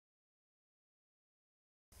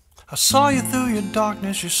I saw you through your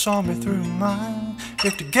darkness, you saw me through mine.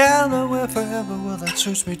 If together we're forever, well that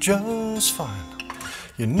suits me just fine.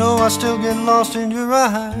 You know I still get lost in your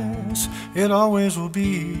eyes, it always will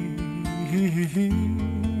be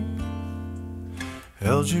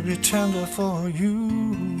LGB-Tender for you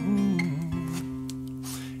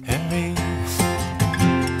and me.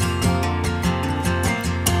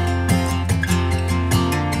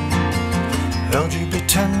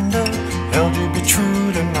 LGB-Tender,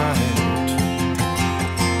 LGB-True tonight.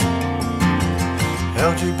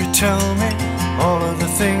 LGB-Tell me all of the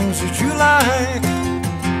things that you like.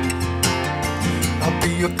 I'll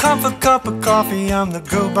be your comfort cup of coffee, I'm the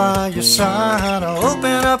girl by your side. I'll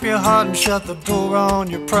open up your heart and shut the door on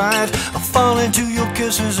your pride. I'll fall into your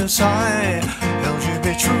kisses and sigh.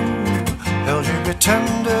 LGB-True,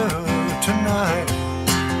 LGB-Tender tonight.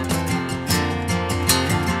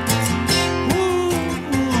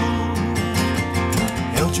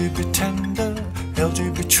 LGB-Tender,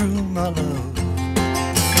 LGB-True, my love.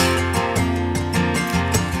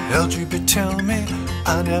 LGB-Tell me,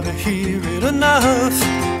 I never hear it enough.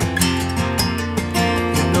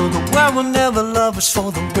 You know the world will never love us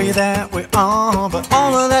for the way that we are, but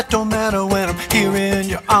all of that don't matter when I'm here in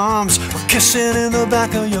your arms or kissing in the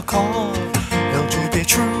back of your car.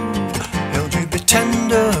 LGB-True,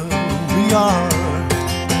 LGB-Tender, we are.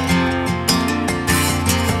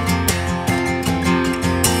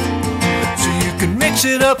 Mix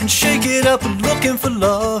it up and shake it up and looking for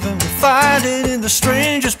love, and we find it in the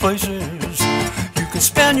strangest places. You can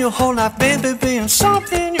spend your whole life, baby, being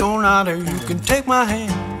something you're not, or you can take my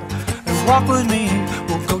hand and walk with me.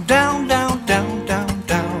 We'll go down, down, down, down,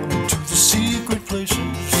 down into the secret places.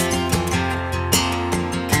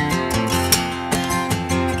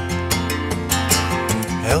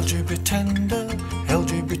 LGB-Tender,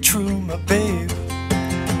 LGB-True, my babe.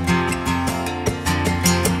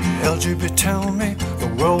 LGB-Tell me, the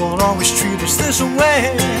world won't always treat us this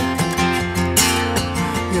way.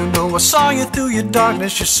 You know I saw you through your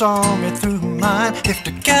darkness, you saw me through mine. If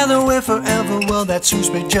together we're forever, well that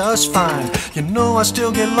suits me just fine. You know I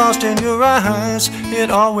still get lost in your eyes,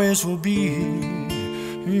 it always will be.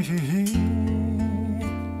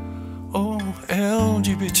 Oh,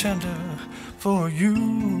 LGB-Tender for you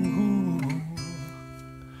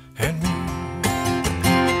and me.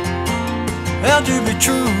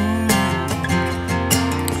 LGB-True,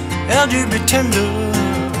 LGB-Tender,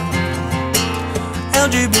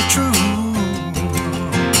 LGB-True,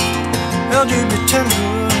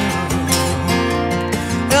 LGB-Tender,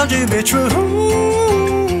 LGB-True,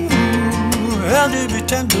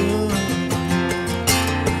 LGB-Tender,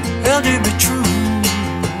 LGB-True,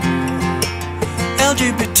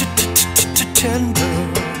 LGB-Tender.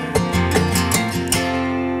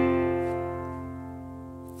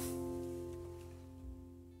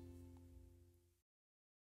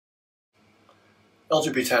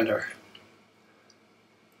 LGB-Tender.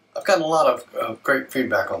 I've gotten a lot of great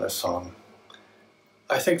feedback on this song.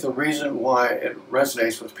 I think the reason why it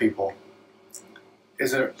resonates with people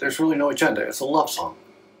is that there's really no agenda. It's a love song.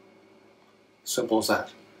 Simple as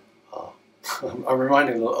that. I'm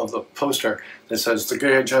reminded of the poster that says the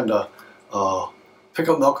gay agenda, pick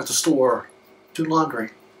up milk at the store, do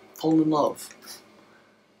laundry, fall in love.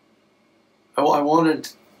 I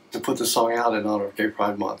wanted to put this song out in honor of Gay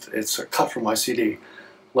Pride Month. It's a cut from my CD,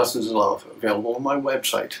 Lessons in Love, available on my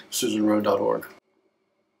website, susanrowe.org.